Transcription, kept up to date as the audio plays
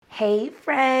Hey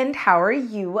friend, how are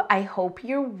you? I hope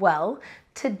you're well.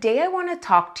 Today I want to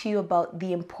talk to you about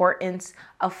the importance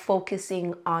of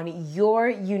focusing on your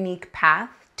unique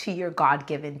path to your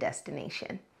God-given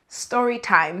destination. Story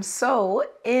time. So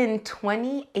in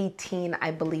 2018,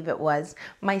 I believe it was,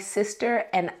 my sister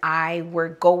and I were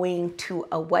going to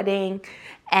a wedding,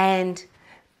 and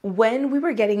when we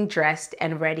were getting dressed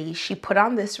and ready, she put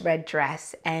on this red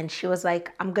dress and she was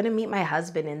like, I'm gonna meet my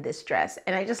husband in this dress.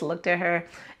 And I just looked at her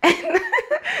and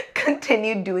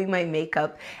continued doing my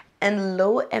makeup. And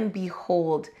lo and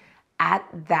behold, at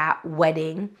that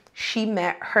wedding, she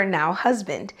met her now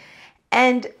husband.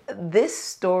 And this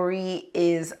story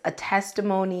is a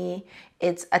testimony.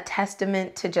 It's a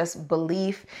testament to just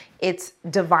belief. It's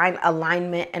divine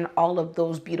alignment and all of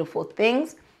those beautiful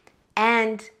things.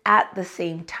 And at the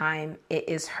same time, it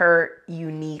is her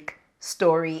unique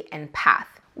story and path.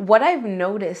 What I've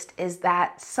noticed is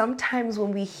that sometimes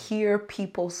when we hear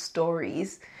people's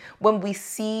stories, when we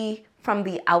see from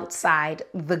the outside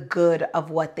the good of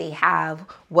what they have,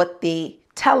 what they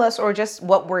tell us, or just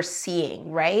what we're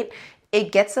seeing, right?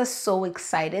 It gets us so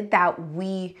excited that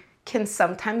we can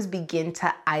sometimes begin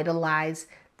to idolize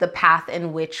the path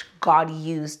in which God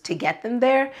used to get them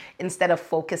there instead of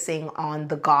focusing on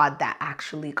the God that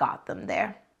actually got them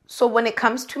there. So when it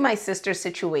comes to my sister's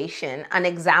situation, an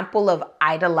example of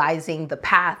idolizing the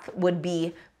path would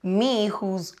be me,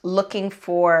 who's looking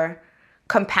for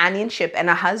companionship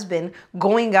and a husband,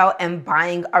 going out and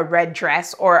buying a red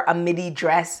dress or a midi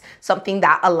dress, something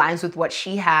that aligns with what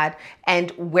she had,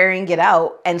 and wearing it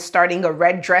out and starting a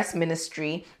red dress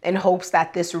ministry in hopes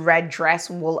that this red dress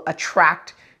will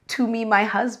attract to me my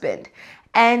husband.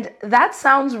 And that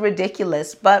sounds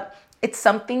ridiculous, but it's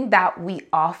something that we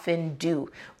often do.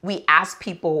 We ask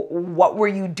people, what were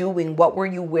you doing? What were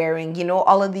you wearing? You know,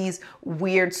 all of these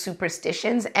weird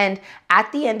superstitions. And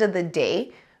at the end of the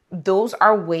day, those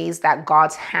are ways that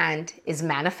God's hand is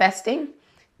manifesting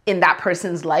in that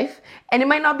person's life. And it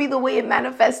might not be the way it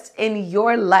manifests in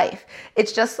your life.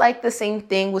 It's just like the same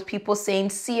thing with people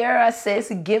saying, Sierra,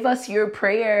 sis, give us your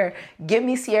prayer. Give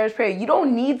me Sierra's prayer. You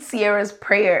don't need Sierra's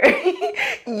prayer.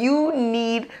 You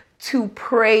need to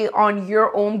pray on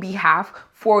your own behalf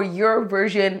for your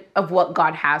version of what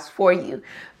God has for you.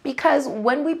 Because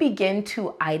when we begin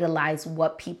to idolize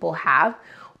what people have,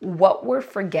 what we're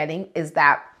forgetting is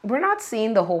that we're not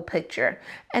seeing the whole picture.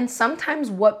 And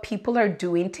sometimes what people are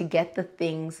doing to get the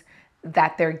things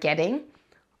that they're getting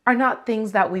are not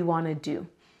things that we want to do.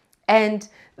 And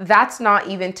that's not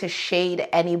even to shade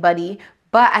anybody.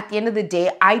 But at the end of the day,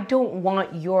 I don't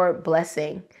want your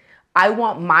blessing. I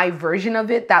want my version of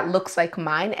it that looks like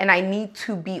mine, and I need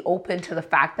to be open to the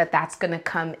fact that that's going to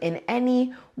come in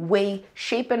any way,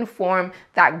 shape, and form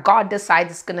that God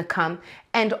decides it's going to come.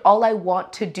 And all I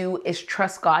want to do is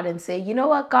trust God and say, you know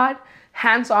what, God,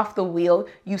 hands off the wheel.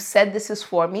 You said this is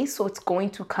for me, so it's going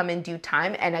to come in due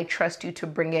time, and I trust you to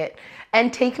bring it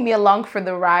and take me along for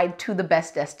the ride to the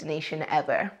best destination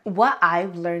ever. What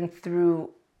I've learned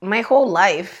through my whole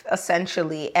life,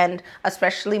 essentially, and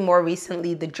especially more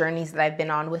recently, the journeys that I've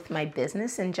been on with my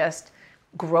business and just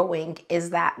growing, is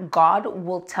that God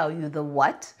will tell you the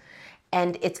what,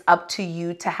 and it's up to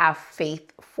you to have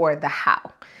faith for the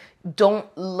how. Don't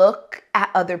look at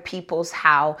other people's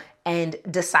how and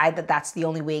decide that that's the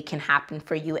only way it can happen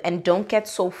for you. And don't get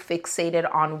so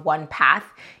fixated on one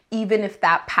path, even if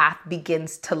that path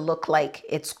begins to look like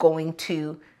it's going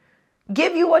to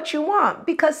give you what you want,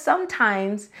 because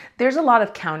sometimes there's a lot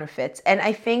of counterfeits. And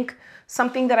I think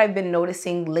something that I've been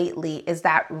noticing lately is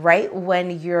that right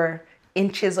when you're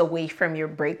inches away from your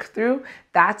breakthrough,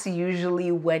 that's usually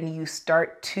when you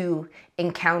start to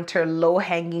encounter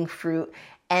low-hanging fruit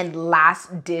and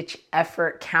last-ditch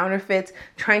effort counterfeits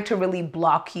trying to really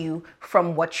block you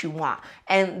from what you want.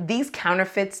 And these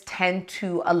counterfeits tend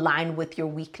to align with your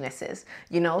weaknesses,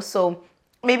 you know? So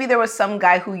maybe there was some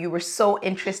guy who you were so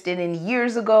interested in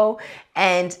years ago,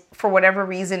 and for whatever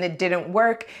reason it didn't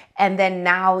work. And then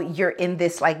now you're in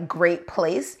this like great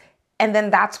place. And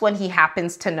then that's when he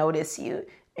happens to notice you.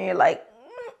 And you're like,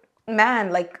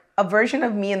 man, like a version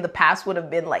of me in the past would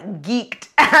have been like geeked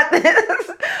at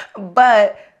this.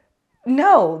 But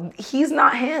no, he's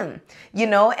not him, you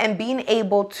know, and being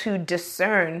able to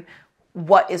discern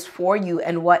what is for you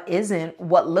and what isn't,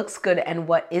 what looks good and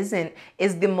what isn't,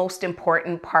 is the most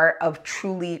important part of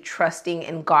truly trusting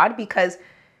in God, because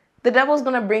the devil's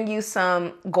going to bring you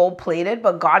some gold plated,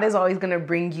 but God is always going to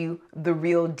bring you the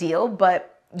real deal.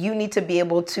 But you need to be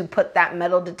able to put that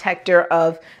metal detector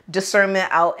of discernment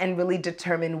out and really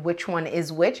determine which one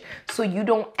is which, so you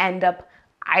don't end up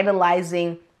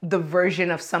idolizing the version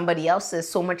of somebody else's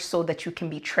so much so that you can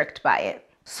be tricked by it.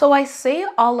 So I say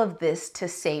all of this to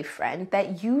say, friend,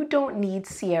 that you don't need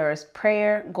Sierra's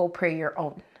prayer. Go pray your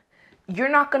own. You're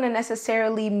not going to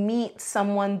necessarily meet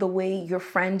someone the way your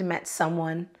friend met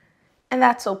someone, and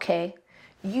that's okay.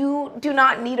 You do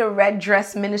not need a red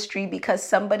dress ministry because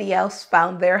somebody else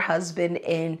found their husband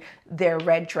in their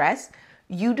red dress.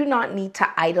 You do not need to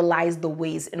idolize the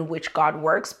ways in which God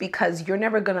works because you're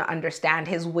never going to understand.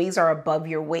 His ways are above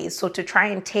your ways. So to try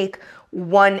and take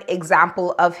one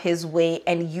example of his way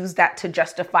and use that to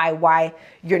justify why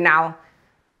you're now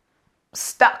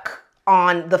stuck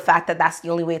on the fact that that's the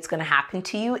only way it's going to happen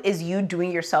to you is you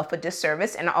doing yourself a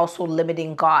disservice and also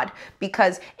limiting God.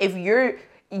 Because if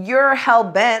you're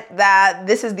hell-bent that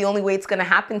this is the only way it's going to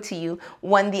happen to you,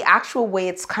 when the actual way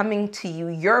it's coming to you,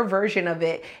 your version of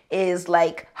it is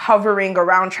like hovering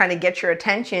around trying to get your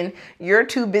attention. You're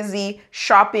too busy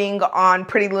shopping on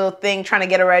Pretty Little Thing trying to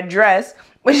get a red dress,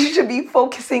 but you should be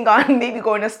focusing on maybe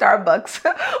going to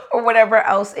Starbucks or whatever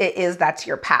else it is that's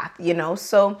your path,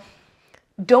 So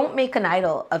don't make an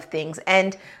idol of things.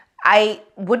 And I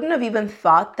wouldn't have even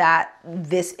thought that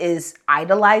this is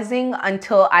idolizing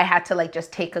until I had to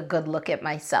just take a good look at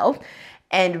myself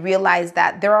and realize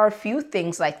that there are a few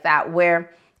things like that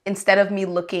where instead of me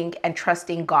looking and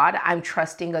trusting God, I'm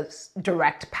trusting a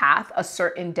direct path, a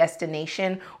certain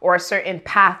destination, or a certain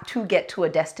path to get to a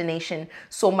destination,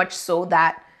 so much so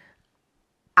that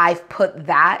I've put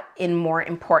that in more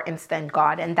importance than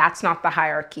God. And that's not the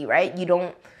hierarchy, right? You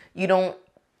don't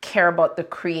care about the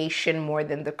creation more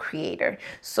than the creator.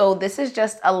 So this is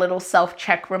just a little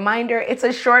self-check reminder. It's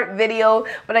a short video,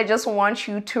 but I just want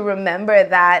you to remember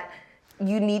that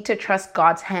you need to trust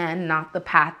God's hand, not the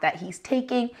path that he's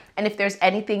taking. And if there's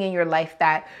anything in your life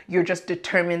that you're just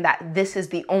determined that this is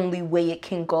the only way it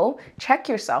can go, check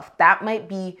yourself. That might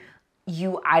be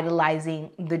you idolizing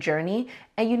the journey,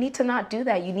 and you need to not do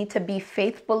that. You need to be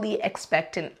faithfully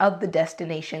expectant of the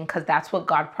destination because that's what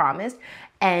God promised,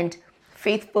 and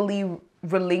faithfully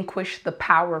relinquish the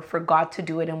power for God to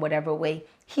do it in whatever way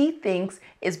he thinks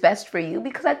is best for you,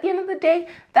 because at the end of the day,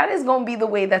 that is going to be the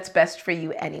way that's best for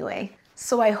you anyway.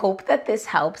 So I hope that this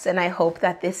helps, and I hope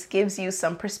that this gives you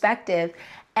some perspective.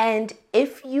 And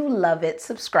if you love it,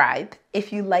 subscribe.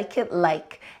 If you like it,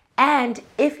 like. And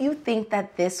if you think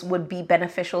that this would be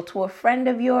beneficial to a friend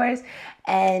of yours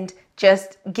and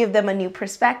just give them a new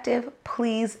perspective,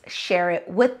 please share it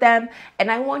with them.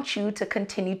 And I want you to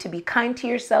continue to be kind to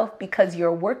yourself because you're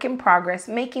a work in progress,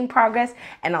 making progress.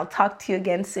 And I'll talk to you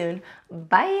again soon.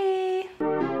 Bye.